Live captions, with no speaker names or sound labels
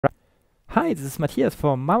Hi, this is Matthias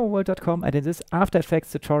from mamoworld.com, and in this After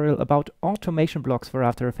Effects tutorial about automation blocks for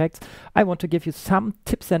After Effects, I want to give you some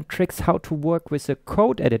tips and tricks how to work with the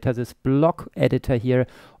code editor, this block editor here,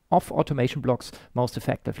 of automation blocks most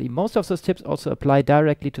effectively. Most of those tips also apply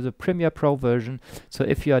directly to the Premiere Pro version, so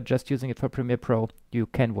if you are just using it for Premiere Pro, you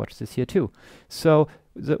can watch this here too. So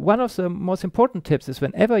one of the most important tips is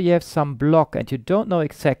whenever you have some block and you don't know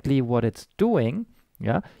exactly what it's doing,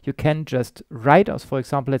 you can just write us, for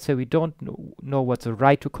example, let's say we don't know what the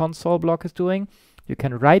write to console block is doing. You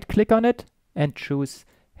can right click on it and choose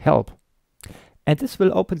help. And this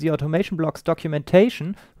will open the automation blocks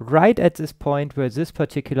documentation right at this point where this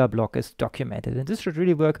particular block is documented. And this should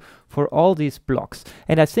really work for all these blocks.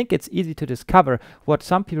 And I think it's easy to discover. What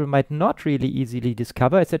some people might not really easily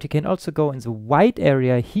discover is that you can also go in the white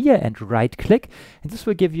area here and right click. And this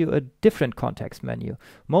will give you a different context menu.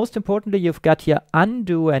 Most importantly, you've got here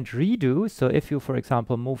undo and redo. So if you, for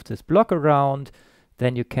example, move this block around,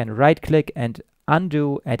 then you can right click and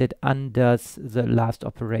undo, and it undoes the last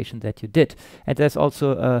operation that you did. And there's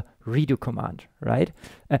also a redo command, right?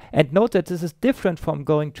 And note that this is different from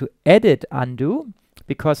going to edit undo,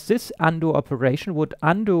 because this undo operation would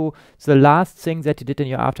undo the last thing that you did in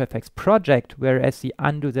your After Effects project, whereas the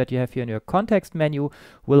undo that you have here in your context menu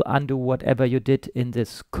will undo whatever you did in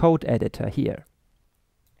this code editor here.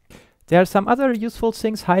 There are some other useful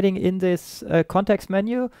things hiding in this context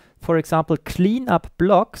menu. For example, clean up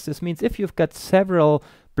blocks. This means if you've got several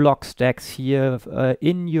block stacks here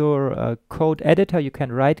in your code editor, you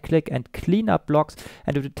can right click and clean up blocks,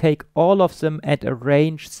 and it will take all of them and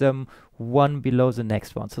arrange them one below the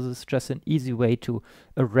next one. So this is just an easy way to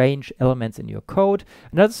arrange elements in your code.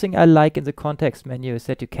 Another thing I like in the context menu is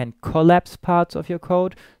that you can collapse parts of your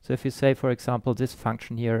code. So if you say, for example, this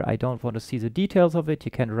function here, I don't want to see the details of it,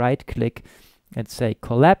 you can right click and say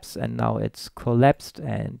collapse, and now it's collapsed,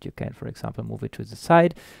 and you can, for example, move it to the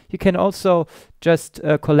side. You can also just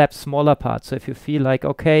collapse smaller parts. So if you feel like,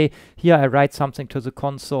 okay, here I write something to the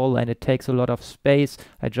console and it takes a lot of space,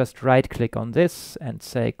 I just right click on this and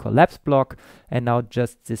say collapse block, and now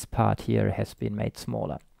just this part here has been made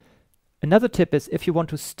smaller. Another tip is if you want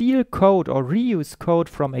to steal code or reuse code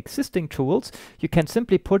from existing tools, you can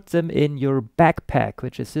simply put them in your backpack,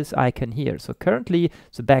 which is this icon here. So currently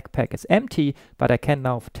the backpack is empty, but I can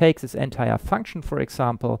now take this entire function, for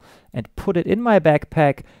example, and put it in my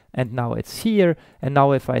backpack, and now it's here. And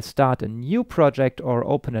now if I start a new project or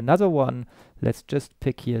open another one, let's just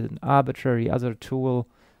pick here an arbitrary other tool.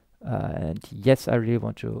 And yes, I really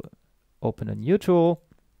want to open a new tool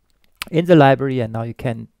in the library, and now you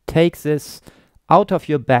can take this out of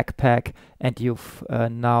your backpack, and you've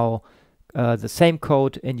now the same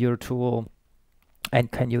code in your tool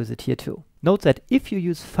and can use it here too. Note that if you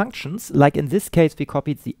use functions, like in this case we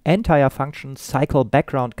copied the entire function cycle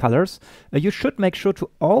background colors, you should make sure to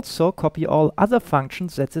also copy all other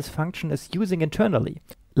functions that this function is using internally.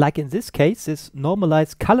 Like in this case, this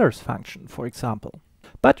normalize colors function, for example.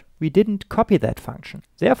 But we didn't copy that function.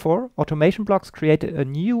 Therefore, automation blocks created a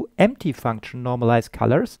new empty function, normalize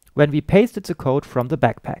colors, when we pasted the code from the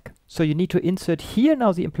backpack. So you need to insert here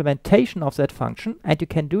now the implementation of that function, and you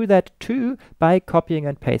can do that too by copying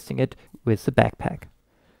and pasting it with the backpack.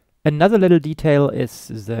 Another little detail is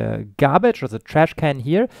the garbage or the trash can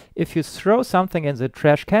here. If you throw something in the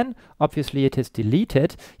trash can, obviously it is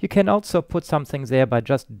deleted. You can also put something there by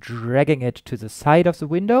just dragging it to the side of the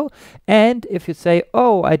window. And if you say,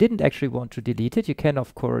 oh, I didn't actually want to delete it, you can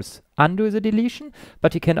of course undo the deletion,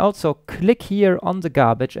 but you can also click here on the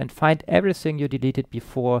garbage and find everything you deleted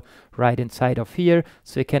before right inside of here.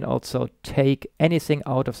 So you can also take anything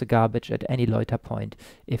out of the garbage at any later point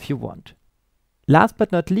if you want. Last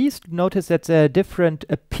but not least, notice that there are different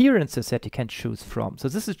appearances that you can choose from. So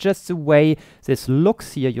this is just the way this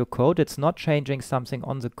looks here, your code. It's not changing something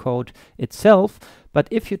on the code itself. But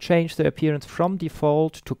if you change the appearance from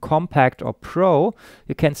default to compact or pro,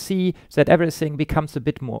 you can see that everything becomes a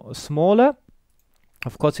bit more smaller.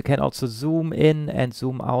 Of course, you can also zoom in and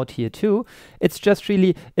zoom out here too. It's just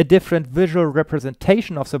really a different visual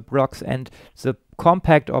representation of the blocks, and the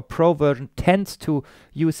compact or pro version tends to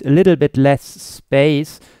use a little bit less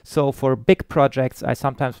space. So for big projects, I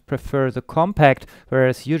sometimes prefer the compact,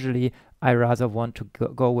 whereas usually I rather want to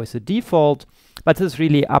go with the default. But this is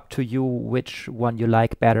really up to you which one you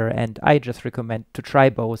like better, and I just recommend to try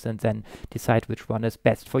both and then decide which one is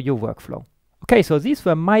best for your workflow. Okay, so these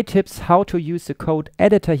were my tips how to use the code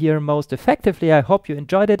editor here most effectively. I hope you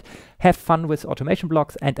enjoyed it. Have fun with automation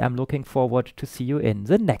blocks, and I'm looking forward to see you in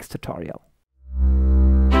the next tutorial.